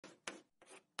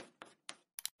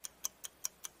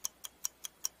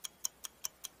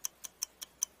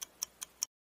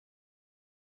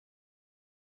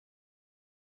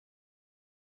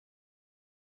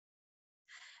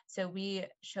So we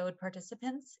showed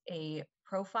participants a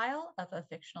profile of a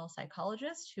fictional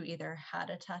psychologist who either had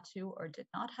a tattoo or did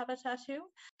not have a tattoo.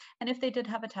 And if they did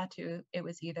have a tattoo, it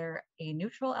was either a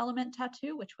neutral element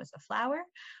tattoo, which was a flower,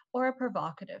 or a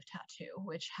provocative tattoo,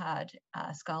 which had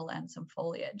a skull and some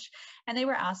foliage. And they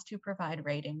were asked to provide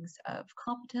ratings of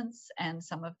competence and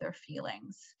some of their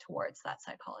feelings towards that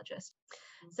psychologist.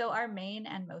 So our main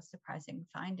and most surprising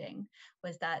finding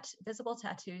was that visible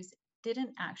tattoos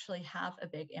didn't actually have a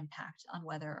big impact on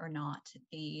whether or not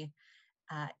the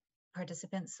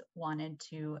participants wanted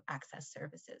to access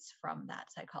services from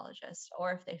that psychologist,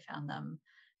 or if they found them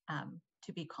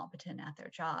to be competent at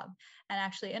their job. And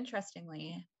actually,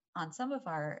 interestingly, on some of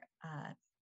our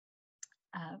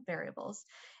variables,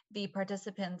 the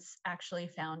participants actually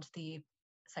found the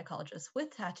psychologists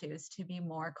with tattoos to be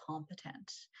more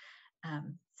competent.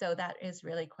 So that is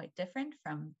really quite different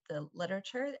from the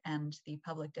literature and the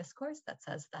public discourse that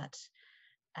says that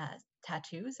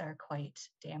tattoos are quite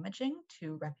damaging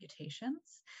to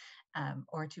reputations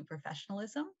or to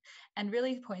professionalism, and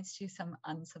really points to some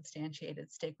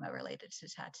unsubstantiated stigma related to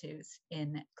tattoos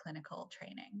in clinical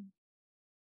training.